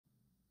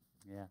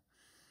Yeah.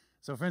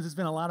 So, friends, it's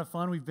been a lot of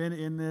fun. We've been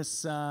in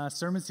this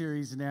sermon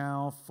series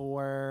now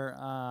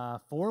for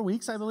 4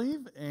 weeks, I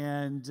believe,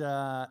 and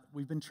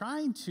we've been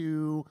trying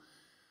to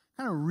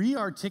kind of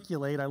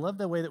re-articulate. I love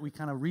the way that we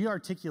kind of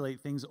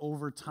re-articulate things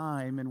over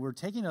time, and we're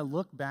taking a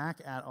look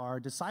back at our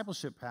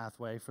discipleship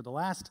pathway. For the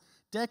last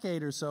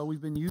decade or so,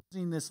 we've been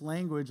using this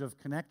language of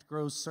connect,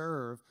 grow,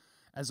 serve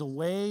as a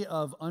way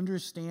of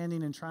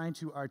understanding and trying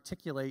to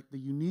articulate the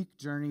unique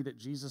journey that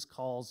Jesus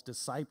calls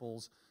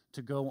disciples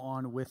to go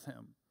on with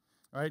him.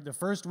 All right, the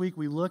first week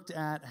we looked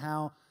at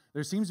how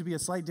there seems to be a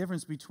slight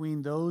difference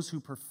between those who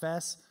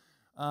profess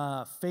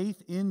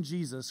faith in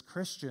Jesus,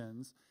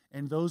 Christians,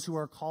 and those who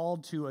are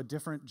called to a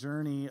different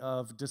journey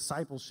of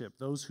discipleship,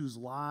 those whose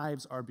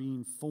lives are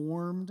being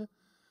formed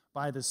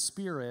by the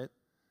Spirit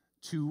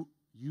to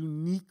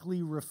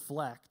uniquely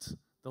reflect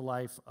the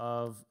life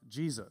of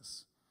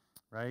Jesus,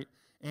 right?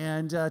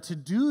 And to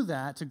do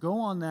that, to go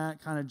on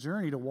that kind of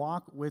journey, to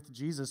walk with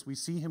Jesus, we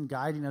see him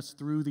guiding us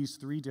through these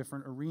three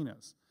different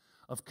arenas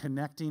of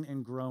connecting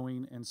and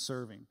growing and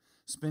serving.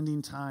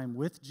 Spending time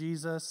with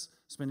Jesus,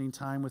 spending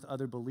time with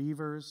other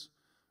believers,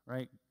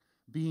 right?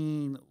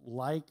 Becoming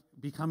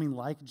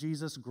like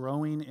Jesus,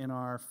 growing in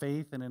our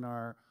faith and in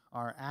our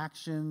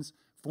actions,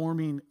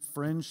 forming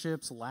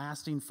friendships,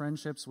 lasting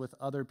friendships with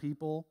other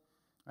people,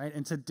 right?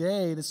 And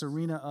today, this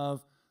arena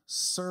of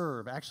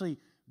serve, actually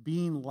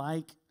being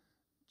like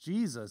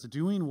Jesus,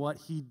 doing what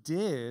he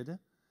did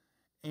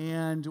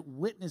and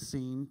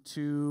witnessing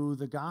to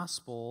the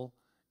gospel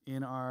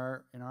in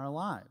our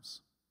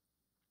lives.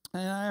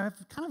 And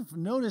I've kind of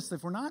noticed that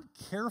if we're not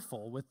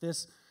careful with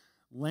this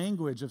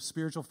language of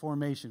spiritual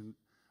formation,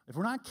 if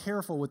we're not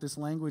careful with this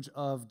language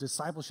of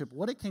discipleship,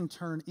 what it can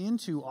turn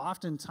into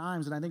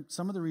oftentimes, and I think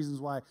some of the reasons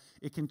why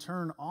it can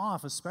turn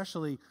off,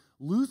 especially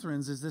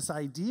Lutherans, is this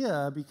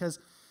idea, because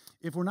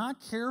if we're not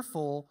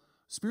careful,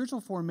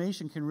 spiritual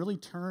formation can really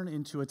turn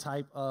into a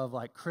type of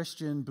like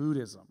Christian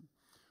Buddhism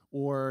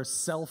or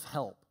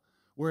self-help,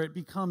 where it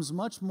becomes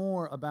much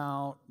more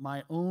about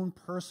my own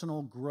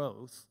personal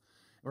growth,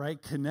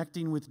 right?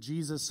 Connecting with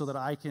Jesus so that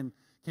I can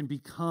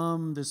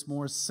become this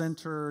more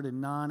centered and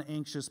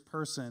non-anxious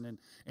person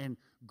and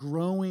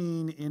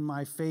growing in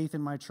my faith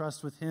and my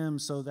trust with him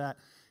so that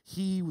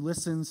he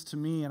listens to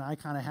me and I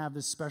kind of have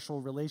this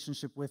special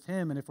relationship with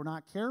him. And if we're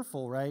not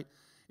careful, right,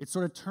 it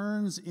sort of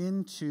turns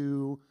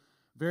into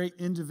very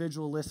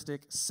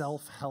individualistic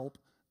self-help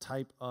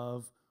type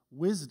of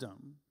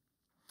wisdom.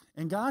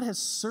 And God has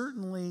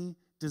certainly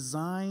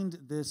designed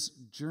this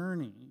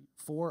journey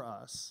for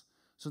us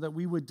so that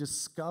we would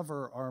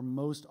discover our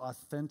most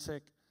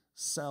authentic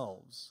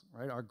selves,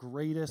 right? Our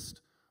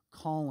greatest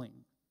calling.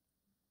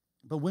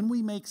 But when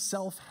we make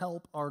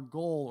self-help our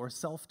goal or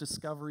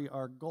self-discovery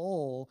our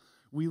goal,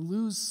 we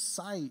lose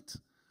sight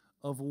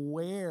of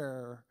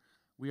where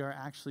we are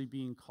actually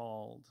being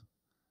called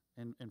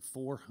and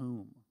for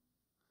whom.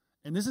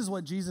 And this is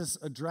what Jesus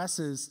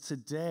addresses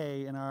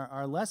today in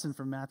our lesson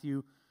from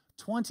Matthew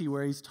 20,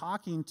 where he's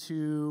talking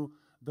to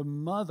the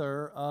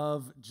mother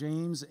of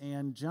James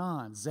and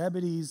John,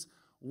 Zebedee's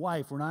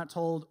wife. We're not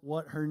told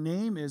what her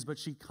name is, but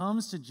she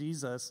comes to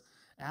Jesus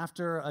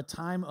after a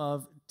time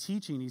of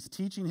teaching. He's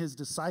teaching his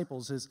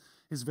disciples,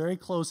 his very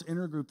close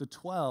inner group, the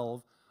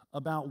 12,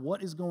 about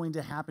what is going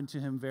to happen to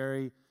him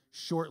very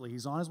shortly.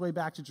 He's on his way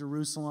back to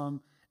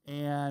Jerusalem,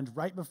 and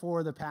right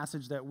before the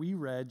passage that we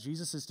read,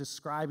 Jesus is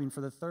describing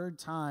for the third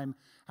time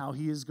how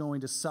he is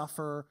going to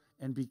suffer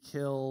and be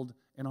killed,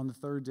 and on the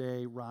third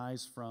day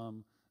rise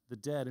from the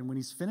dead. And when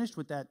he's finished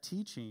with that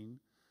teaching,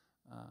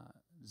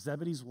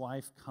 Zebedee's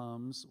wife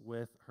comes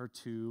with her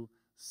two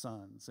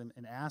sons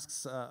and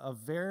asks a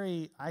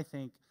very, I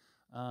think,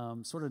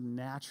 sort of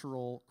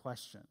natural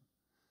question,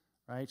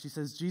 right? She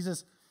says,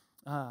 Jesus,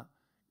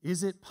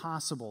 is it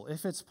possible,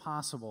 if it's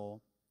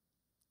possible,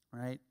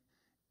 right,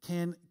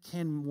 can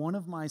one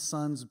of my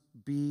sons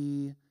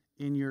be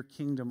in your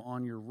kingdom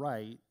on your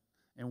right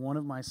and one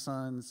of my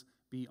sons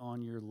be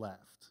on your left?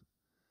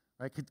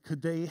 Right?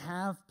 Could they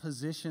have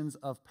positions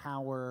of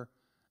power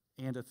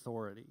and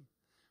authority?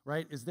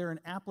 Right? Is there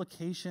an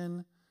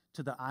application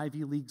to the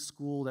Ivy League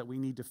school that we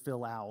need to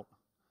fill out?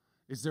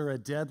 Is there a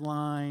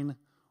deadline?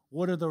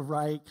 What are the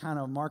right kind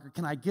of marker?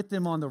 Can I get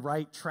them on the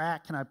right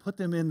track? Can I put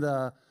them in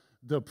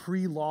the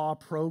pre-law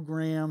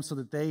program so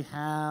that they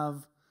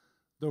have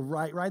the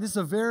right? This is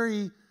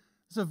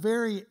a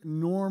very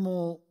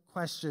normal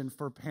question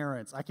for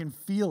parents. I can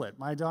feel it.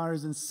 My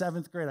daughter's in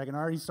 7th grade. I can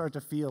already start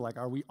to feel like,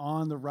 are we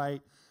on the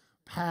right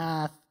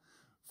path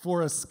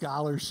for a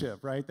scholarship,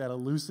 right? That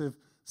elusive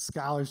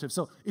scholarship.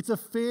 So it's a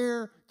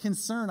fair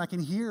concern. I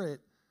can hear it,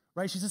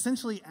 right? She's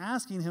essentially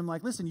asking him,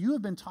 like, listen, you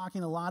have been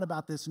talking a lot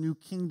about this new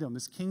kingdom,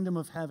 this kingdom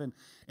of heaven,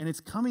 and it's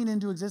coming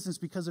into existence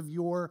because of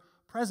your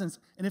presence.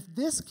 And if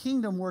this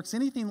kingdom works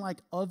anything like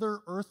other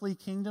earthly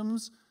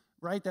kingdoms,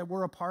 right, that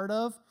we're a part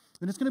of,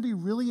 then it's going to be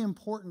really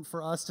important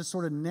for us to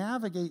sort of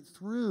navigate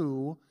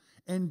through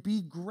and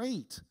be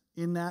great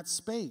in that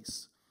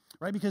space,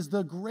 right? Because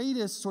the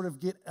greatest sort of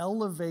get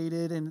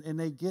elevated and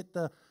they get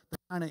the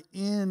kind of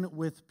in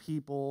with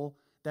people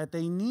that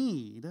they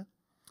need.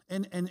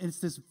 And it's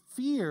this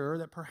fear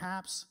that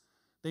perhaps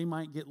they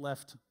might get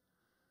left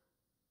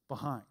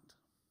behind,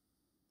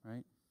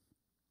 right?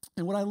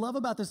 And what I love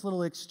about this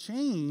little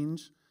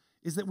exchange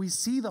is that we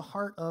see the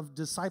heart of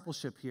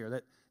discipleship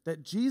here,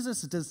 that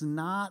Jesus does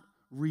not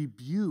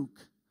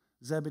rebuke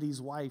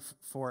Zebedee's wife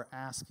for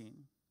asking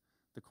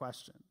the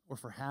question or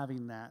for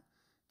having that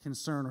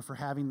concern or for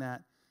having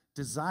that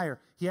desire.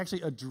 He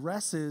actually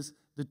addresses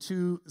the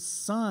two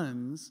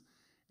sons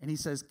and he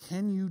says,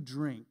 "Can you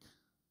drink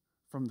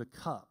from the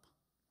cup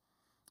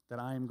that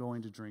I am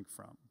going to drink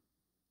from?"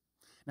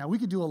 Now, we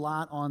could do a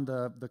lot on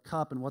the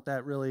cup and what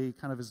that really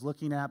kind of is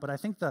looking at, but I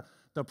think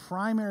the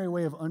primary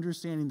way of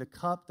understanding the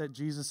cup that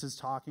Jesus is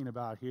talking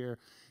about here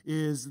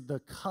is the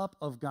cup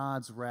of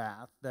God's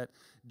wrath that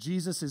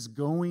Jesus is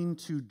going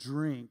to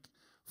drink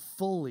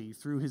fully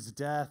through his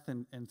death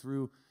and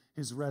through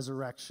his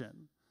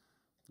resurrection,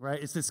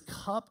 right? It's this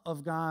cup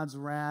of God's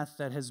wrath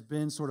that has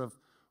been sort of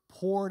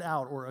poured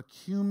out or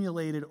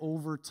accumulated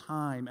over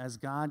time as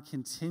God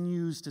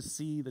continues to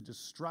see the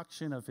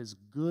destruction of his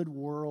good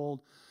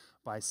world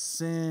by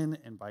sin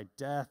and by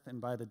death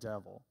and by the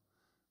devil,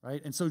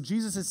 right? And so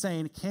Jesus is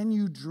saying, can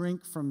you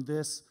drink from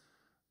this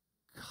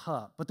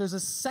cup? But there's a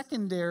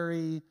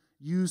secondary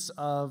use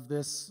of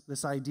this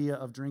idea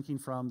of drinking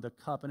from the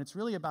cup, and it's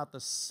really about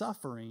the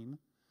suffering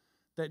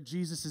that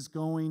Jesus is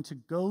going to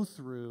go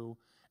through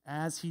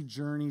as he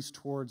journeys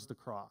towards the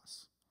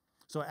cross.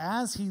 So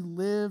as he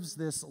lives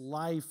this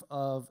life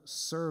of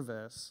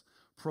service,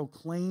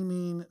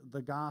 proclaiming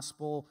the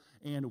gospel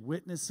and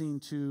witnessing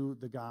to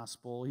the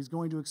gospel, he's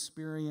going to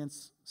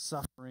experience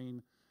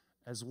suffering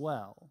as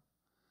well.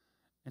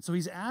 And so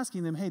he's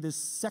asking them, hey, this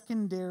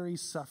secondary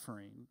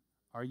suffering,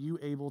 are you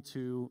able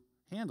to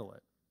handle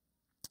it?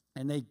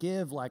 And they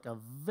give like a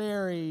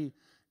very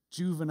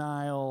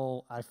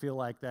juvenile, I feel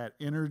like that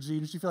energy.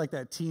 Don't you feel like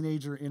that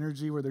teenager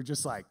energy where they're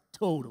just like,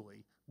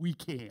 totally, we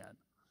can.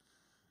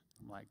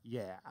 I'm like,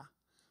 yeah.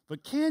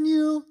 But can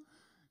you?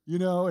 You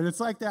know, and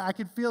it's like that. I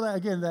can feel that,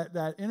 again,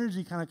 that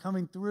energy kind of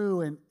coming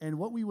through. And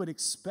what we would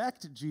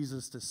expect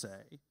Jesus to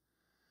say,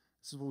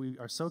 this is what we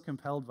are so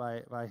compelled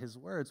by his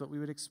words, what we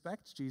would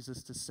expect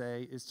Jesus to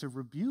say is to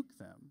rebuke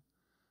them,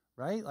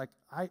 right? Like,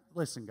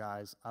 listen,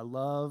 guys, I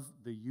love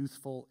the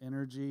youthful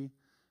energy,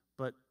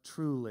 but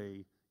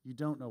truly, you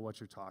don't know what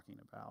you're talking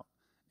about.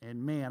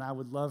 And man, I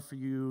would love for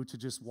you to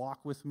just walk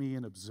with me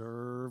and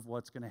observe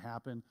what's going to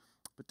happen,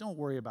 but don't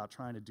worry about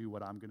trying to do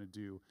what I'm going to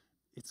do.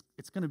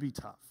 It's going to be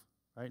tough.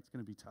 Right? It's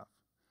going to be tough.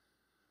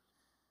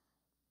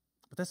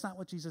 But that's not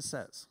what Jesus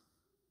says,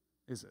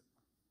 is it?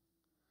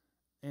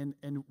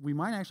 And we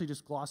might actually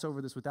just gloss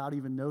over this without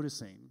even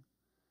noticing,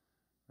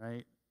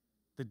 right,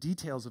 the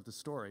details of the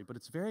story. But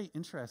it's very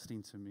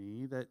interesting to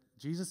me that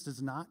Jesus does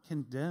not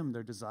condemn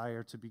their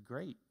desire to be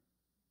great.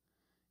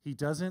 He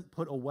doesn't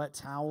put a wet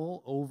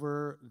towel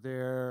over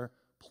their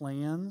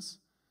plans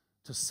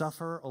to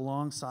suffer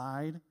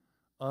alongside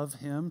of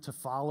him, to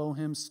follow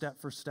him step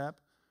for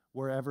step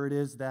wherever it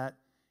is that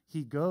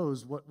he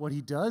goes. What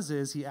he does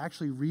is he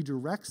actually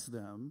redirects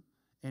them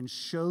and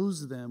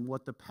shows them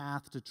what the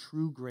path to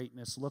true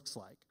greatness looks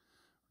like.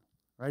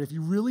 Right? If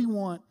you really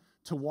want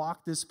to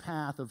walk this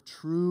path of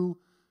true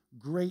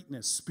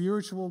greatness,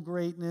 spiritual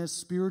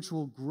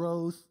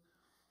growth,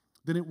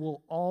 then it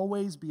will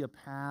always be a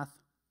path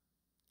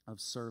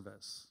of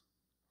service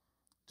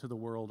to the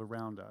world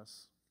around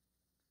us.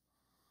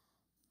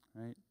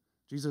 Right?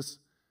 Jesus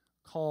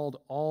called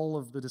all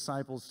of the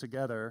disciples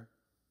together,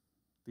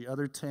 the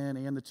other 10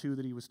 and the 2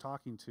 that he was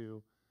talking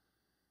to.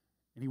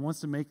 And he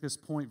wants to make this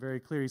point very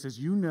clear. He says,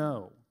 you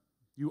know,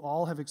 you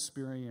all have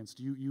experienced,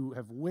 you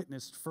have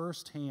witnessed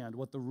firsthand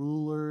what the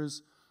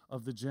rulers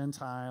of the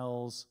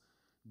Gentiles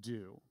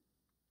do.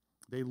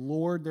 They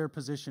lord their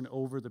position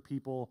over the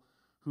people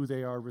who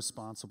they are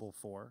responsible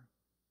for,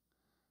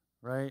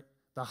 right?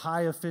 The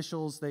high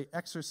officials, they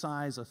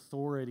exercise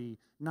authority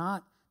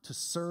not to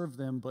serve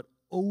them, but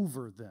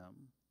over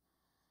them.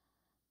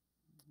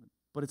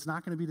 But it's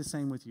not going to be the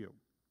same with you.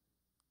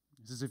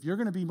 He says, if you're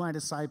going to be my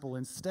disciple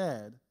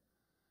instead,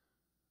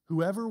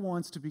 whoever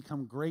wants to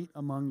become great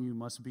among you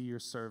must be your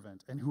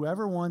servant, and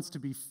whoever wants to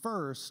be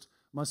first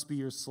must be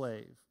your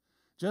slave.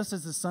 Just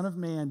as the Son of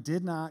Man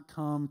did not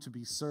come to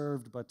be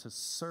served, but to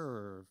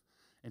serve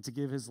and to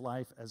give his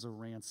life as a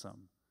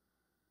ransom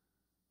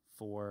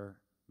for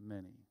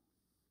many.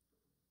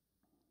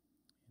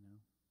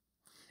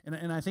 You know?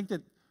 And I think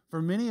that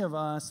for many of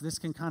us, this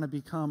can kind of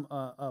become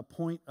a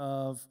point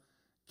of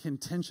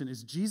contention.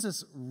 Is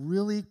Jesus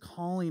really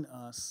calling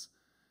us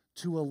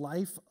to a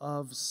life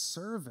of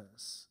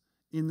service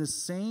in the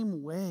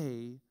same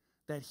way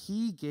that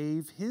he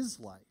gave his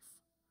life?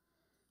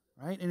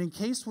 Right? And in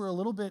case we're a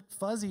little bit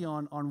fuzzy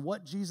on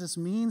what Jesus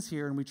means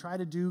here, and we try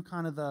to do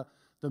kind of the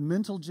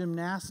mental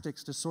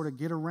gymnastics to sort of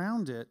get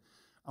around it,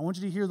 I want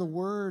you to hear the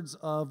words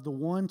of the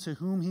one to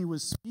whom he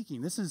was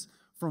speaking. This is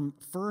from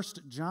 1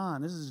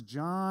 John. This is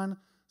John,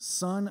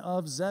 son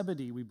of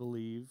Zebedee, we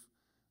believe,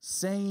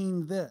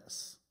 saying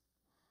this.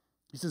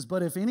 He says,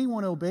 but if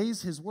anyone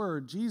obeys his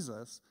word,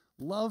 Jesus,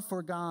 love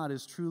for God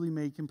is truly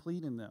made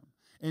complete in them.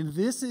 And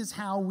this is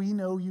how we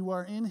know you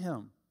are in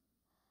him.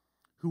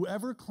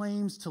 Whoever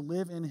claims to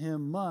live in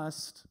him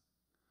must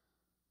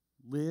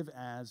live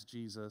as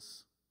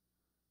Jesus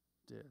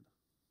did.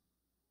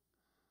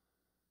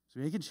 So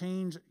it can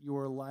change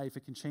your life.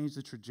 It can change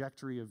the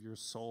trajectory of your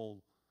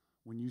soul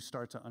when you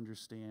start to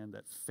understand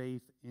that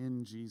faith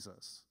in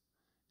Jesus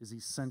is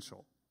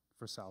essential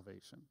for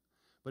salvation.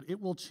 But it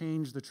will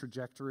change the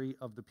trajectory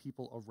of the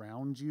people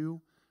around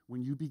you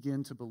when you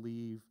begin to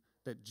believe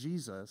that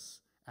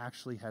Jesus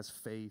actually has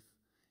faith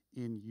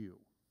in you.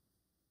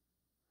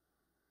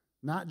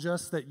 Not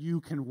just that you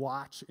can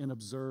watch and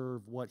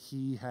observe what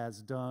he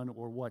has done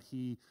or what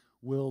he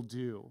will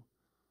do,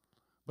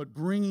 but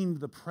bringing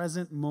the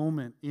present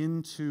moment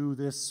into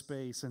this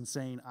space and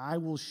saying, I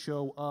will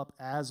show up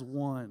as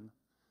one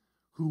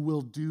who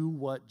will do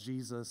what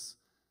Jesus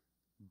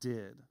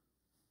did.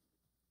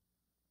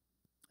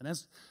 And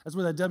that's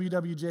where that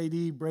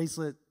WWJD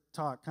bracelet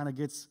talk kind of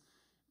gets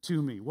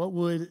to me. What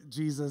would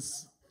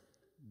Jesus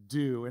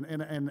do?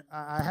 And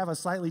I have a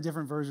slightly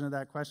different version of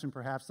that question,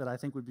 perhaps, that I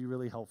think would be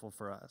really helpful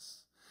for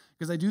us.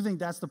 Because I do think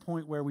that's the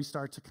point where we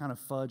start to kind of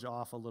fudge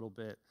off a little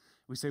bit.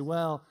 We say,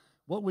 well,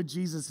 what would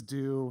Jesus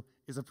do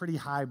is a pretty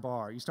high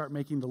bar. You start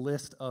making the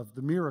list of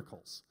the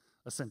miracles,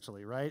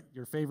 essentially, right?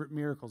 Your favorite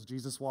miracles.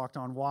 Jesus walked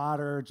on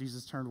water.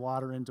 Jesus turned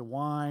water into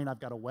wine.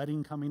 I've got a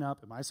wedding coming up.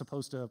 Am I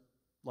supposed to,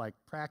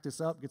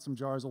 practice up, get some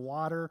jars of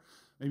water,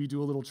 maybe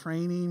do a little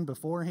training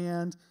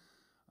beforehand?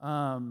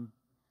 I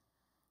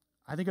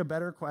think a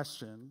better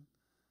question is,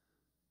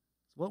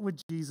 what would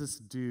Jesus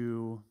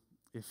do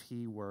if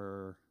he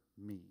were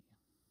me?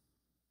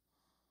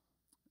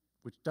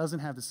 Which doesn't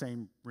have the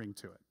same ring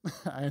to it.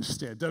 I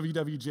understand.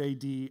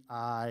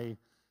 WWJDIHWM.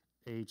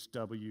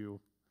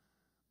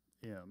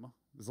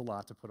 There's a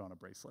lot to put on a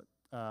bracelet.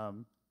 But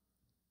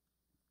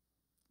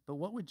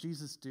what would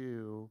Jesus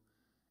do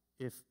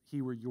if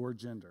he were your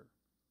gender?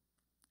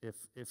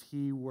 If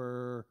he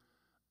were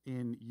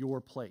in your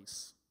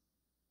place?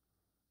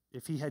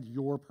 If he had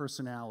your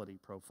personality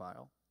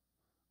profile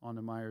on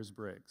the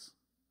Myers-Briggs?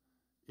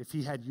 If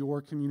he had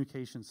your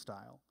communication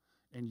style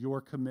and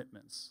your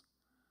commitments?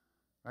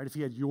 Right? If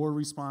he had your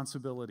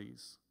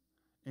responsibilities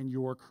and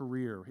your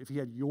career, if he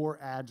had your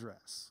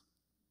address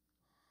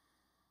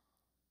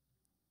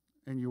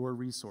and your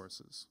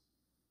resources.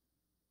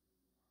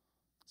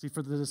 See,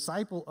 for the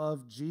disciple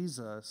of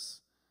Jesus,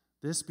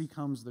 this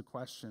becomes the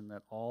question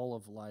that all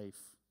of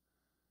life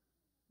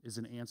is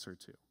an answer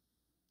to.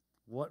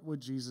 What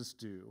would Jesus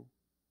do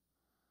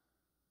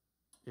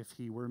if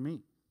he were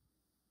me?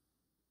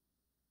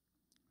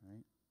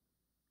 Right?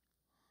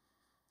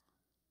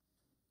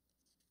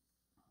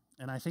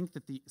 And I think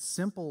that the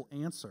simple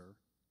answer,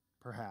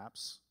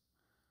 perhaps,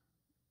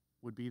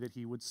 would be that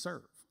he would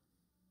serve.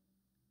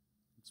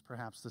 It's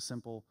perhaps the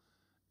simple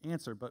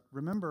answer. But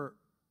remember,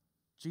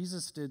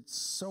 Jesus did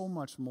so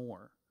much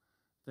more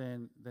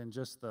than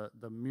just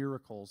the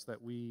miracles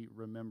that we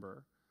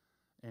remember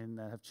and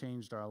that have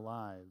changed our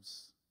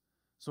lives.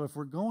 So if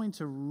we're going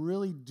to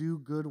really do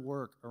good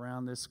work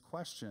around this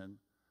question,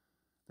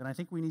 then I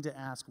think we need to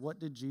ask, what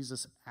did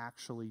Jesus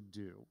actually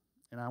do?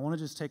 And I want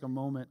to just take a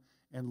moment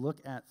and look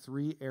at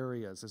three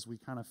areas as we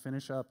kind of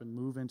finish up and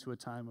move into a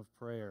time of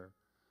prayer.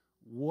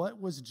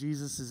 What was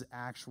Jesus'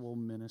 actual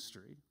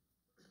ministry?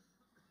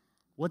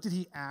 What did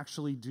he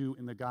actually do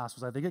in the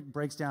Gospels? I think it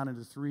breaks down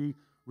into three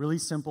really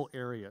simple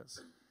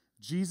areas.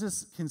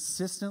 Jesus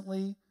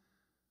consistently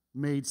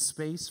made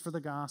space for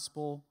the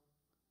gospel,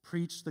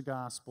 preached the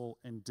gospel,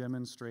 and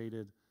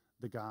demonstrated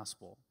the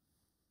gospel.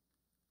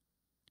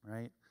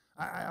 Right?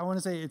 I want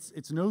to say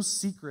it's no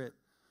secret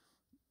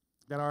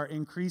that our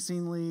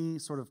increasingly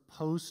sort of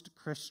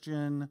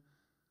post-Christian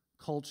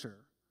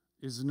culture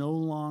is no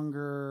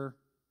longer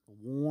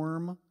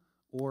warm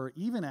or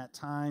even at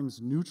times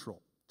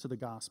neutral to the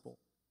gospel.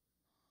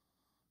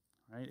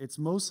 Right? It's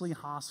mostly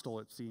hostile,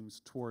 it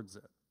seems, towards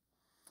it.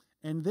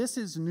 And this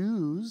is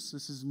news,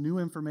 this is new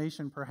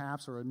information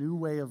perhaps, or a new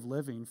way of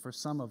living for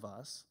some of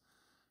us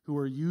who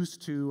are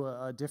used to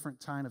a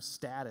different kind of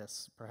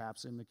status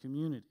perhaps in the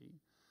community.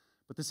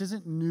 But this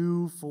isn't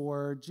new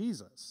for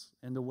Jesus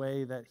and the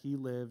way that he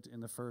lived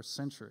in the first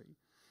century.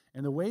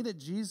 And the way that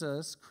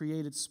Jesus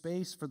created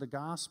space for the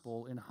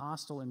gospel in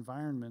hostile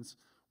environments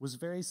was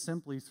very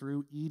simply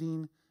through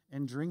eating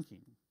and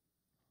drinking.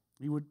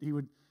 He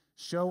would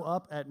show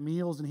up at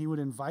meals and he would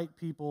invite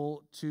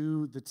people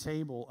to the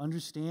table,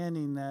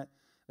 understanding that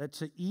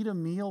to eat a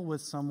meal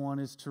with someone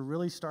is to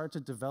really start to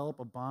develop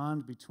a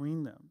bond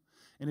between them.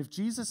 And if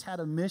Jesus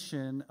had a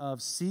mission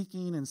of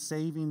seeking and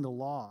saving the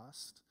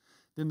lost,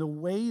 then the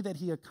way that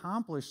he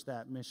accomplished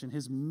that mission,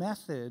 his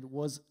method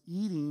was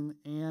eating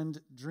and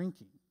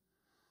drinking.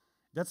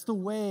 That's the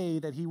way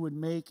that he would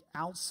make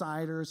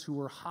outsiders who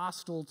were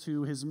hostile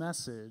to his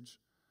message,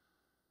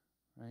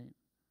 right,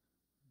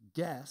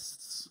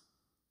 guests,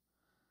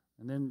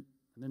 and then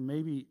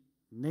maybe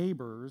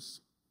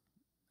neighbors,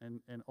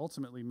 and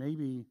ultimately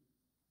maybe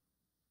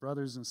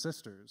brothers and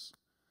sisters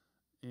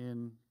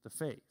in the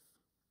faith,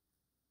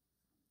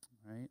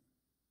 right?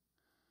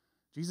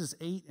 Jesus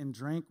ate and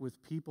drank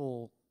with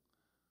people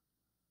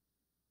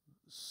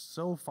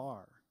so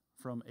far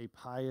from a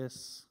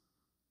pious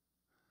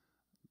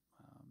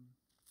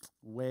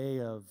way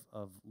of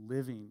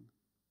living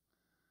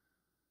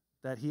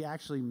that he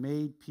actually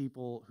made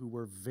people who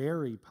were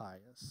very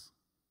pious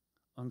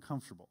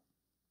uncomfortable.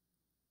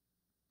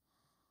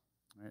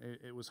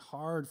 It was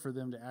hard for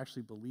them to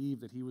actually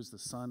believe that he was the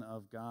Son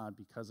of God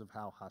because of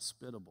how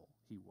hospitable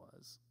he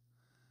was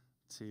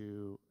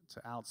to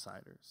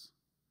outsiders.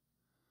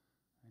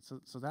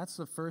 So that's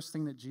the first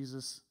thing that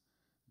Jesus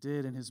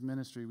did in his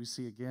ministry. We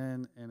see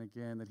again and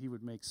again that he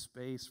would make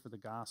space for the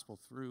gospel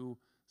through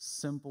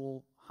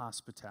simple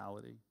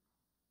hospitality.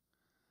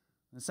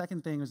 And the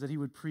second thing is that he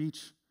would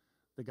preach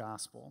the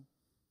gospel.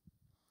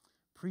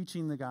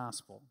 Preaching the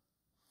gospel.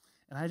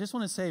 And I just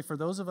want to say, for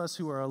those of us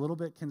who are a little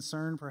bit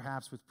concerned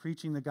perhaps with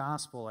preaching the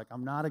gospel, like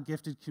I'm not a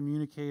gifted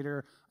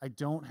communicator, I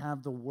don't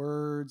have the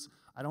words,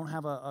 I don't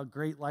have a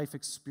great life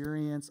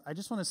experience, I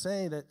just want to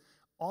say that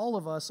all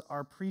of us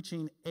are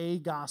preaching a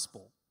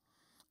gospel.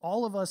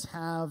 All of us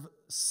have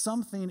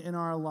something in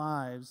our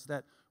lives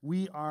that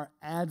we are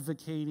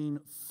advocating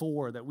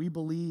for, that we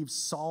believe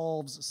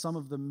solves some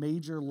of the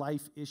major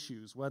life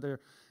issues, whether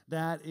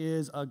that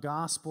is a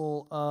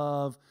gospel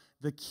of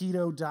the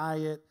keto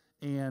diet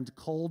and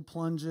cold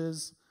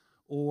plunges,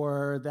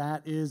 or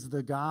that is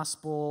the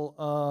gospel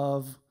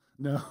of,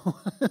 no.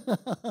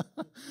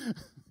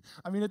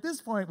 I mean, at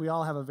this point, we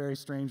all have a very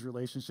strange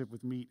relationship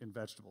with meat and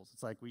vegetables.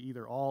 It's like we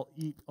either all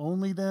eat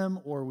only them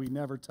or we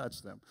never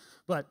touch them.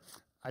 But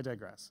I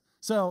digress.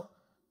 So,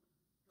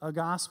 a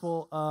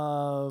gospel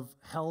of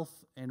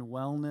health and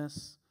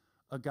wellness,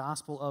 a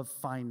gospel of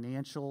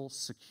financial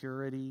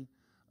security,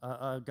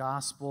 a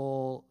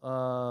gospel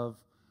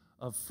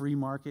of free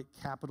market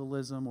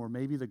capitalism, or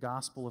maybe the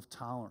gospel of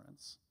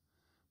tolerance.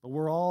 But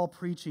we're all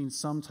preaching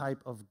some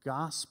type of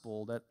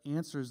gospel that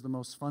answers the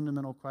most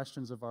fundamental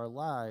questions of our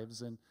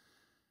lives. And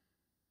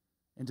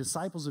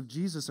disciples of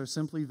Jesus are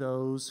simply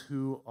those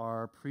who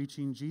are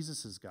preaching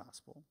Jesus'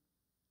 gospel.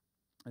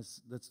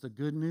 That's the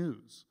good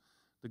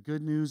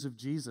news of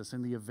Jesus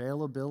and the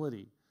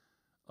availability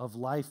of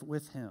life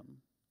with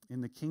him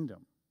in the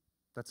kingdom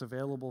that's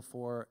available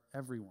for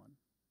everyone.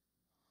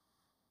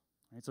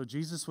 Right? So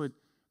Jesus would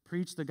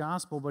preach the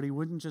gospel, but he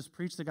wouldn't just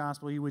preach the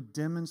gospel, he would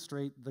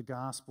demonstrate the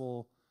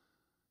gospel.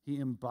 He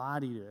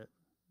embodied it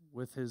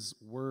with his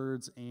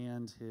words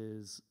and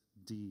his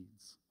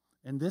deeds.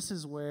 And this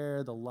is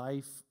where the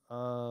life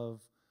of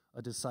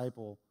a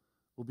disciple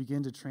will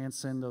begin to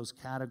transcend those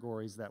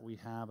categories that we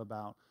have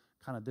about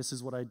kind of this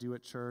is what I do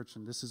at church,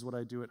 and this is what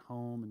I do at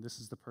home, and this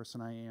is the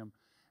person I am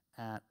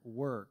at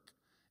work.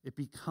 It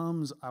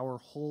becomes our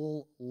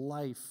whole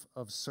life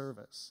of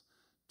service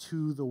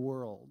to the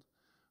world,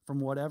 from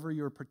whatever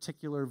your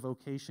particular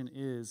vocation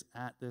is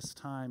at this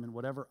time and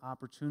whatever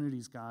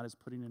opportunities God is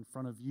putting in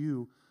front of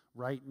you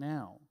right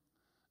now.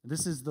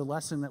 This is the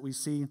lesson that we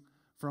see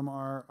from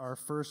our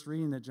first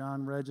reading that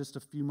John read just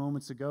a few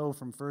moments ago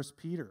from 1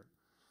 Peter,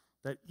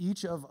 that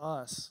each of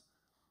us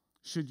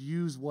should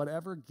use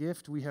whatever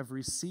gift we have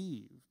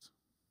received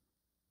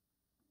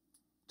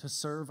to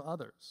serve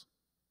others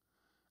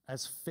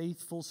as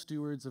faithful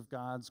stewards of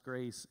God's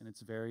grace in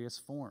its various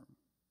forms.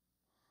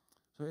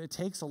 So it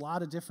takes a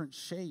lot of different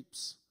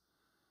shapes.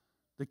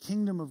 The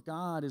kingdom of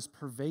God is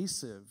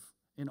pervasive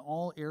in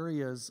all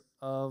areas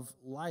of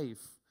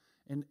life.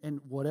 And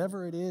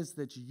whatever it is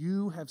that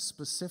you have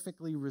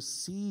specifically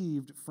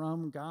received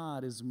from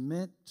God is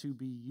meant to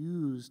be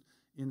used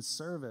in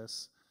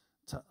service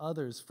to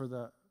others for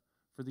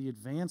the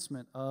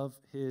advancement of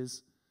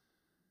his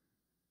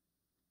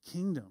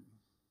kingdom.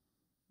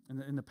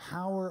 And in the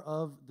power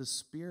of the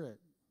Spirit,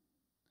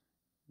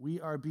 we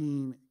are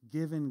being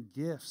given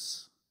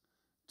gifts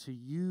to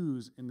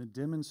use in the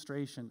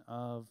demonstration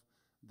of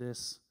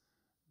this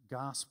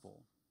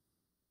gospel.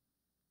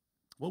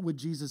 What would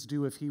Jesus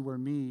do if he were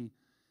me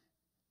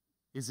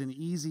is an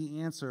easy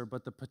answer,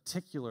 but the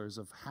particulars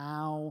of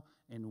how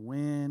and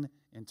when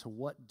and to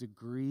what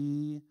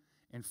degree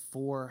and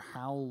for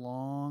how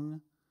long,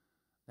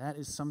 that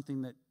is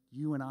something that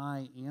you and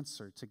I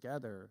answer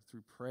together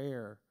through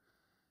prayer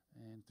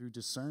and through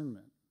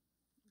discernment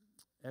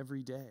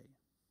every day.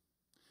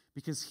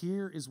 Because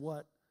here is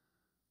what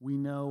we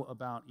know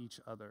about each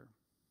other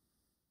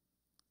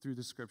through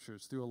the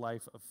scriptures, through a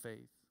life of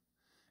faith,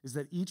 is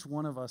that each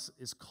one of us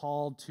is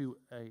called to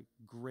a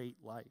great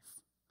life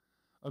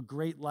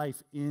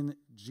in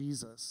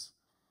Jesus.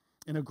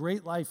 And a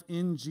great life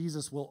in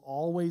Jesus will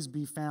always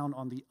be found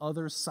on the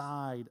other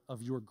side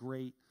of your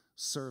great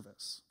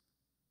service.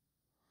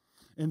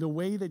 And the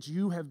way that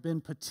you have been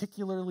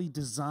particularly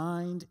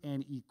designed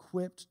and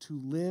equipped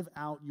to live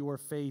out your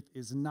faith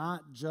is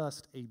not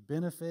just a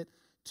benefit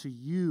to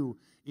you,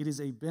 it is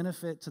a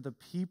benefit to the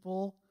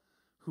people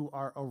who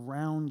are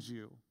around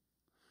you,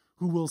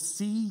 who will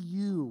see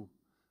you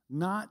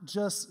not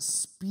just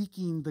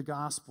speaking the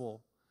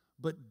gospel,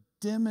 but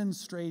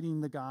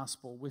demonstrating the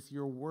gospel with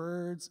your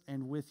words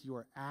and with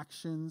your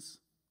actions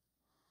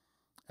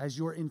as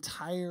your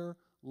entire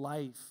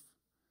life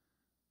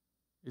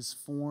is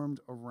formed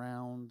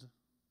around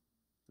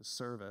the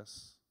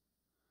service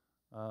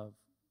of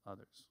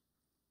others.